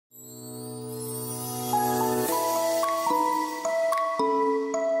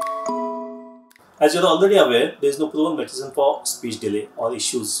As you are already aware, there is no proven medicine for speech delay or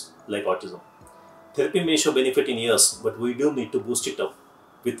issues like autism. Therapy may show benefit in years, but we do need to boost it up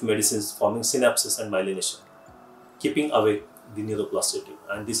with medicines forming synapses and myelination, keeping away the neuroplasticity.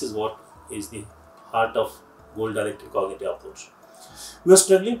 And this is what is the heart of goal-directed cognitive approach. We are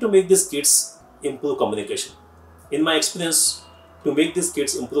struggling to make these kids improve communication. In my experience, to make these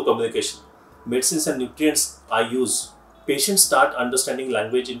kids improve communication, medicines and nutrients I use, patients start understanding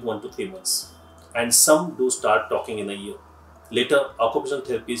language in 1 to 3 months, and some do start talking in a year. Later, occupational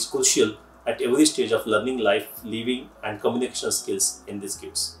therapy is crucial at every stage of learning life, living, and communication skills in these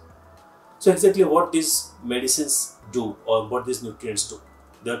kids. So exactly what these medicines do or what these nutrients do.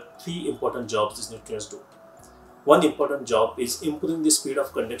 There are 3 important jobs these nutrients do. One important job is improving the speed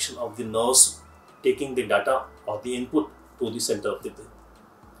of conduction of the nerves taking the data or the input to the center of the brain.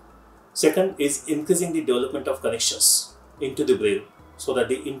 Second is increasing the development of connections into the brain so that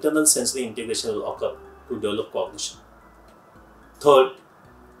the internal sensory integration will occur to develop cognition. Third,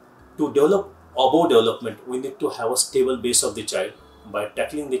 to develop above development, we need to have a stable base of the child by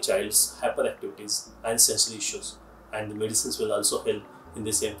tackling the child's hyperactivities and sensory issues, and the medicines will also help in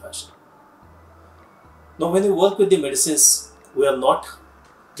the same fashion. Now, when we work with the medicines, we are not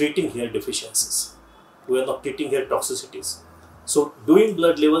treating here deficiencies. We are not treating here toxicities. So, doing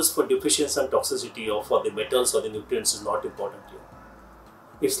blood levels for deficiency and toxicity or for the metals or the nutrients is not important here.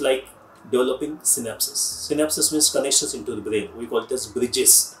 It's like developing synapses. Synapses means connections into the brain. We call it as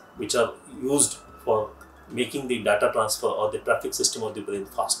bridges, which are used for making the data transfer or the traffic system of the brain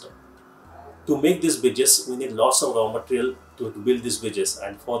faster. To make these bridges, we need lots of raw material to build these bridges,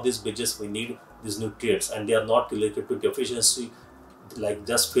 and for these bridges we need these nutrients, and they are not related to deficiency like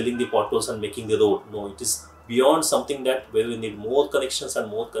just filling the potholes and making the road. No, it is beyond something that where we need more connections and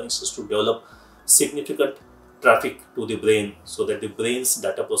more connections to develop significant traffic to the brain so that the brain's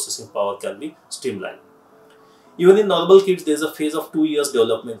data processing power can be streamlined. Even in normal kids, there is a phase of 2 years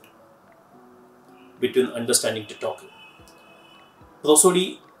development between understanding to talking.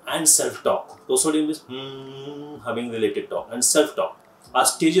 Prosody and self-talk. Prosody means humming related talk, and self-talk are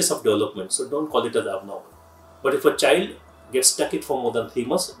stages of development, so don't call it as abnormal. But if a child gets stuck it for more than 3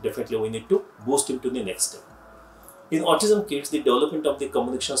 months, definitely we need to boost him to the next step. In autism kids, the development of the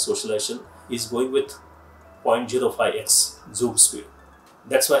communication socialization is going with 0.05x zoom speed.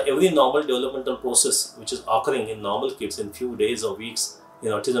 That's why every normal developmental process which is occurring in normal kids in few days or weeks, in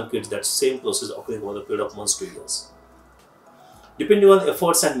autism kids, that same process occurring over a period of months to years. Depending on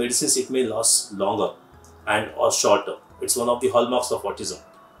efforts and medicines, it may last longer and or shorter. It's one of the hallmarks of autism.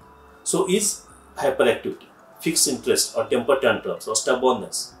 So is hyperactivity, fixed interest or temper tantrums or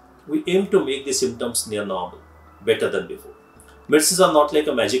stubbornness. We aim to make the symptoms near normal, better than before. Medicines are not like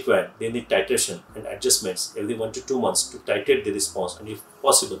a magic wand. They need titration and adjustments every 1 to 2 months to titrate the response, and if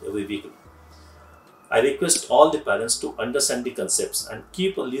possible every week. I request all the parents to understand the concepts and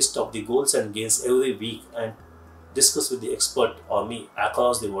keep a list of the goals and gains every week and discuss with the expert or me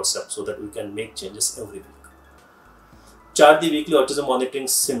across the WhatsApp so that we can make changes every week. Chart the weekly autism monitoring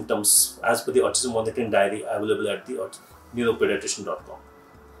symptoms as per the autism monitoring diary available at the neuropediatrician.com.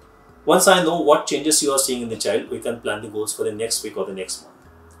 Once I know what changes you are seeing in the child, we can plan the goals for the next week or the next month.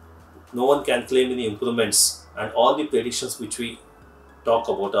 No one can claim any improvements, and all the predictions which we talk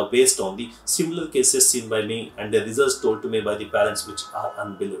about are based on the similar cases seen by me and the results told to me by the parents, which are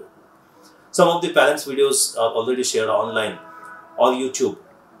unbelievable. Some of the parents' videos are already shared online or YouTube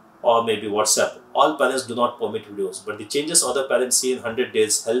or maybe WhatsApp. All parents do not permit videos, but the changes other parents see in 100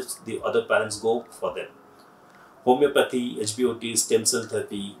 days helps the other parents go for them. Homeopathy, HBOT, stem cell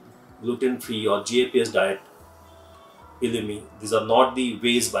therapy, gluten-free or GAPS diet, believe me, these are not the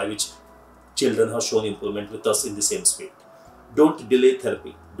ways by which children have shown improvement with us in the same speed. Don't delay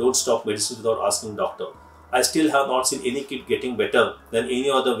therapy. Don't stop medicine without asking doctor. I still have not seen any kid getting better than any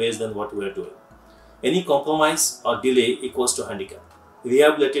other ways than what we are doing. Any compromise or delay equals to handicap.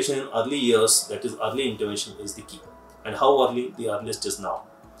 Rehabilitation in early years, that is early intervention, is the key. And how early? The earliest is now.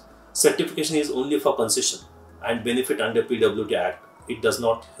 Certification is only for concession and benefit under PWT Act. It does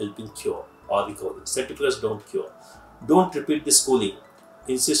not help in cure or recovery. Certificates don't cure. Don't repeat the schooling.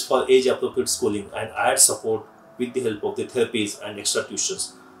 Insist for age-appropriate schooling and add support with the help of the therapies and extra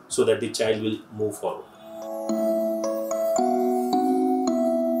tuitions so that the child will move forward.